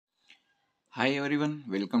Hi everyone,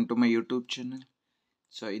 welcome to my YouTube channel.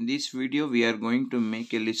 So in this video we are going to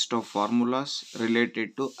make a list of formulas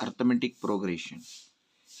related to arithmetic progression.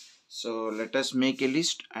 So let us make a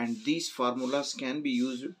list, and these formulas can be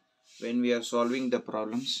used when we are solving the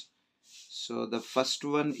problems. So the first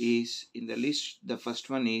one is in the list, the first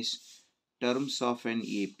one is terms of an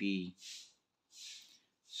AP.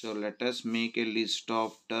 So let us make a list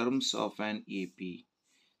of terms of an AP.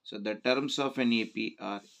 So the terms of an AP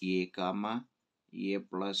are A comma, A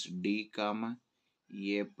plus D comma,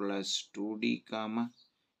 A plus 2D comma,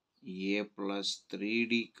 A plus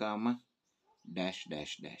 3D comma, dash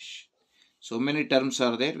dash dash. So many terms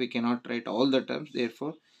are there, we cannot write all the terms,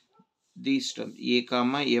 therefore these terms A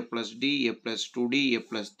comma, A plus D, A plus 2D, A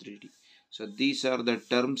plus 3D. So these are the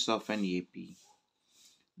terms of an AP.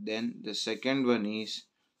 Then the second one is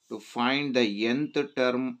to find the nth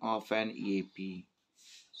term of an AP.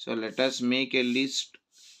 So let us make a list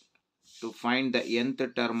to find the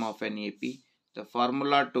nth term of an AP. The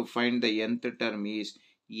formula to find the nth term is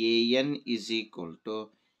an is equal to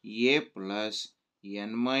a plus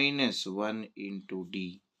n minus 1 into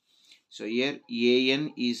d. So here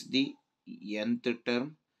an is the nth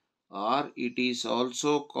term, or it is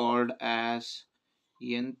also called as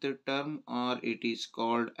nth term, or it is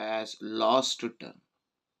called as last term.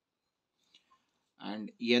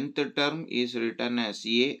 And nth term is written as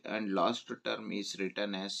A and last term is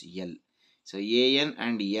written as L. So AN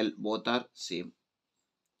and L both are same.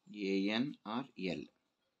 AN or L.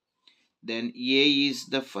 Then A is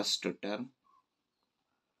the first term.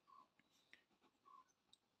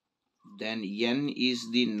 Then N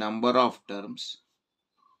is the number of terms.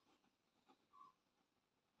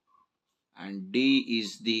 And D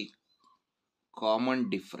is the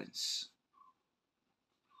common difference.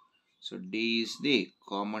 So D is the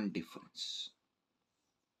common difference.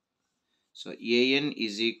 So AN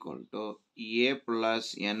is equal to A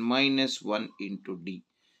plus N minus 1 into D.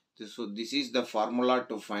 So this is the formula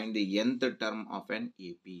to find the nth term of an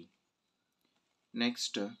AP.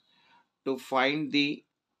 Next, to find the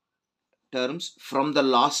terms from the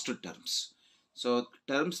last terms. So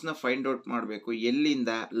terms na find out ಮಾಡಬೇಕು ಎಲ್ಲಿಂದ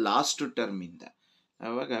last term ಇಂದ.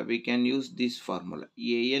 ಆವಾಗ we can use this formula.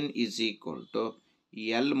 AN is equal to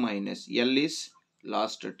L minus, L is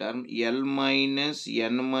last term, L minus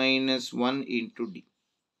N minus 1 into D.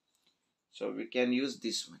 So we can use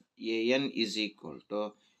this one. AN is equal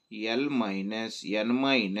to L minus N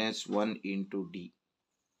minus 1 into D.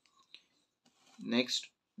 Next,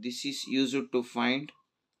 this is used to find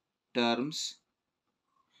terms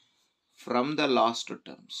from the last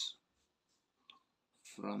terms.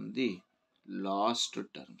 From the last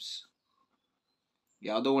terms.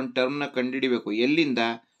 ಯಾವುದೋ ಒಂದು ಟರ್ಮ್ನ ಕಂಡುಹಿಡಿಬೇಕು, ಎಲ್ಲಿಂದ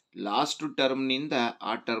last ಟರ್ಮ್ನಿಂದ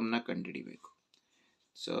ಆ ಟರ್ಮ್ನ ಕಂಡುಹಿಡಿಬೇಕು.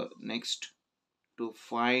 So next, to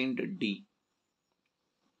find D.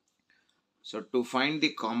 So to find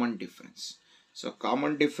the common difference. So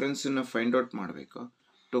common ಡಿಫರೆನ್ಸನ್ನು find out ಮಾಡಬೇಕು.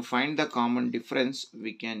 To find the common difference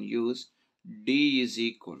we can use D is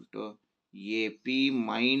equal to AP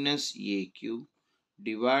minus AQ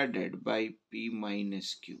divided by P minus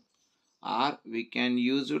Q. Or we can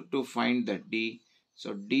use it to find the D.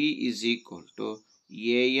 So D is equal to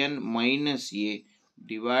AN minus A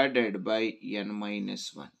divided by N minus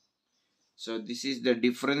 1. So this is the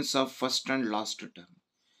difference of first and last term.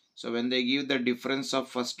 So when they give the difference of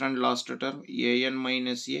first and last term, AN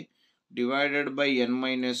minus A divided by N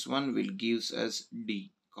minus 1 will gives us D,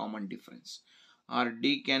 common difference. Or D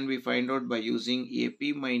can be found out by using AP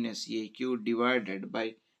minus AQ divided by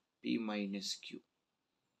P minus Q.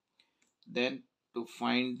 Then to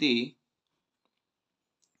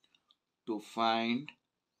find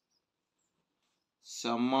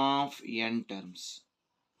sum of n terms.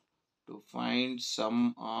 To find sum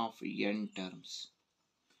of n terms.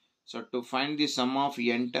 So to find the sum of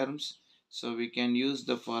n terms, so we can use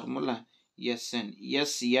the formula Sn.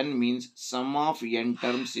 Sn means sum of n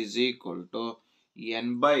terms is equal to n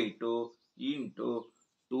by 2 into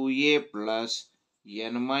 2a plus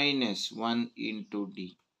n minus 1 into d.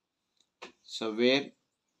 So where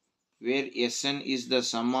Sn is the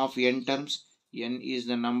sum of n terms, n is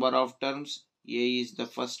the number of terms, a is the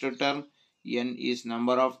first term, n is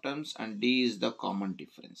number of terms, and d is the common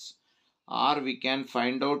difference. Or we can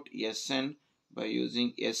find out Sn by using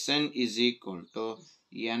Sn is equal to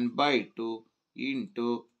n by 2 into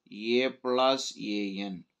a plus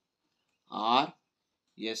an. Or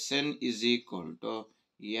Sn is equal to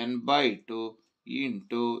n by 2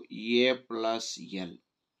 into a plus l.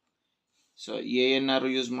 So A ಎನ್ನಾರು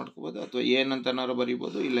use ಮಾಡ್ಕೋಬೋದು, ಅಥವಾ N ಅಂತನಾರು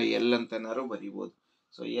ಬರಿಬೋದು, ಇಲ್ಲ L ಅಂತನಾರು ಬರಿಬೋದು.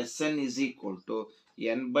 So S N is equal to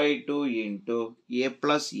N by 2 into A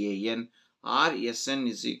plus A N, or Sn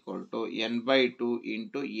is equal to n by 2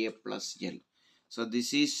 into a plus l. So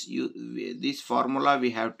this formula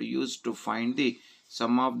we have to use to find the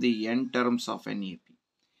sum of the n terms of an AP.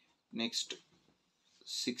 Next,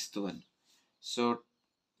 sixth one. So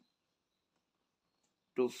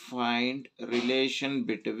to find relation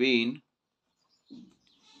between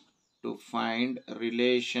an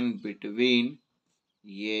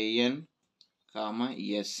comma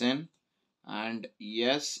Sn and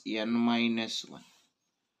Sn minus 1.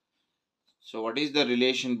 So what is the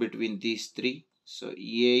relation between these three? So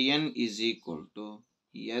An is equal to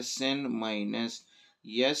Sn minus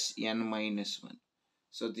Sn minus 1.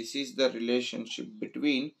 So this is the relationship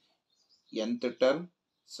between nth term,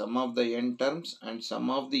 sum of the n terms, and sum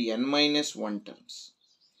of the n minus 1 terms.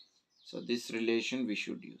 So this relation we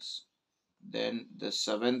should use. Then the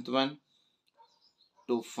seventh one,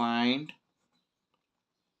 to find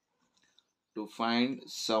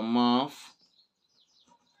sum of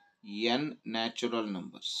n natural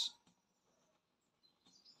numbers.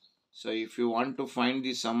 So if you want to find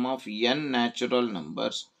the sum of n natural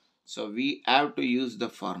numbers, so we have to use the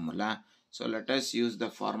formula. So let us use the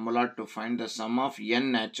formula to find the sum of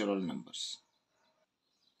n natural numbers.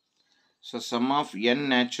 So sum of n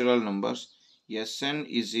natural numbers, Sn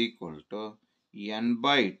is equal to n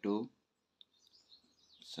by 2.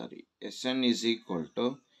 Sn is equal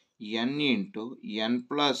to n into n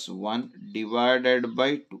plus 1 divided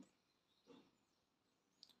by 2.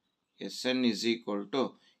 Sn is equal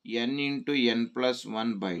to n into n plus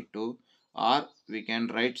 1 by 2, or we can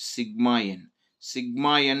write sigma n.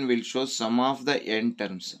 Sigma n will show sum of the n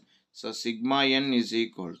terms. So sigma n is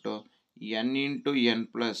equal to n into n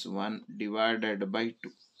plus 1 divided by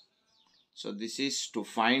 2. So this is to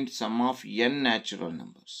find sum of n natural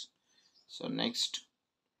numbers. So next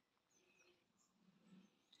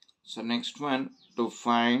one, to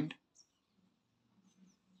find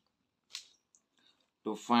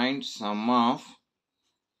sum of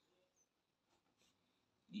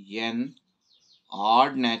n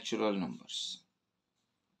odd natural numbers.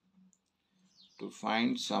 To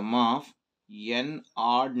find sum of n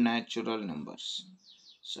odd natural numbers.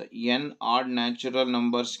 So n odd natural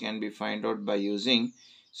numbers can be found out by using,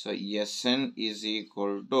 so Sn is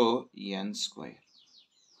equal to n square.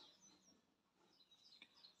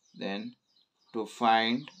 Then to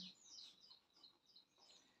find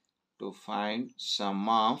sum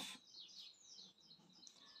of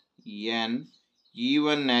n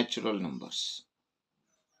even natural numbers.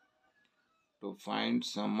 To find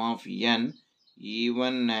sum of n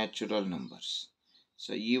even natural numbers.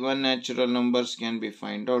 So even natural numbers can be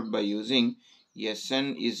found out by using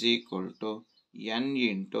Sn is equal to n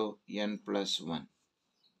into n plus 1.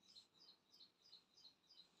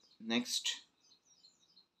 Next,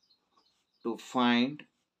 to find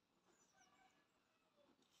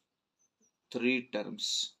three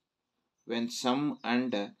terms when sum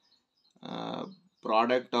and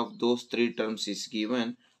product of those three terms is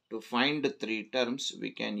given. To find the three terms we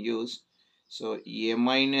can use, so a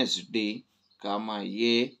minus d comma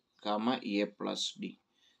a plus d.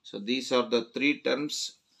 So these are the three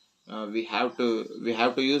terms we have to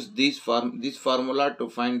use this formula to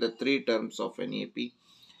find the three terms of an AP.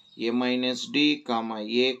 A minus d comma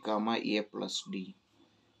a plus d.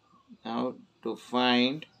 Now to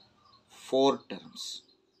find four terms.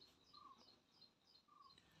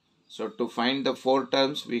 So to find the four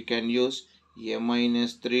terms we can use a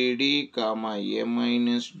minus 3d comma a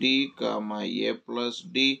minus d comma a plus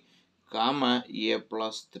d comma a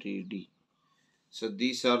plus 3d. So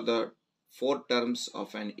these are the four terms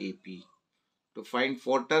of an AP. To find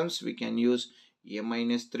four terms we can use a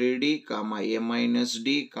minus 3d comma a minus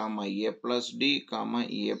d comma a plus d comma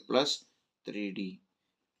a plus 3d.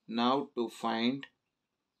 Now to find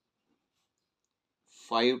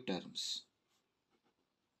five terms.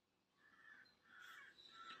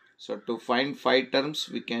 So to find five terms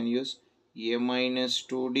we can use a minus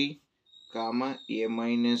 2d comma a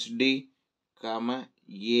minus d comma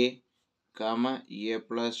a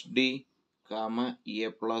plus d comma a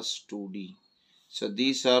plus 2d. So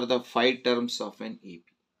these are the five terms of an AP.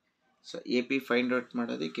 So AP find out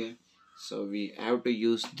madadike. So we have to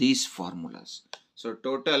use these formulas. So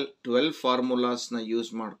total 12 formulas na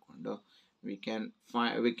use madkondo we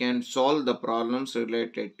can solve the problems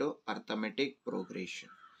related to arithmetic progression.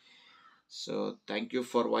 So thank you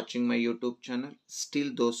for watching my YouTube channel.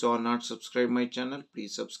 Still those who are not subscribed my channel,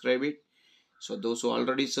 please subscribe it. So those who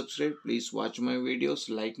already subscribed, please watch my videos,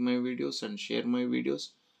 like my videos and share my videos.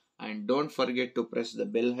 And don't forget to press the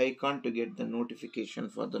bell icon to get the notification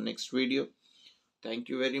for the next video. Thank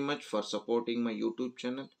you very much for supporting my YouTube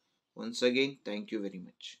channel. Once again, thank you very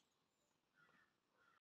much.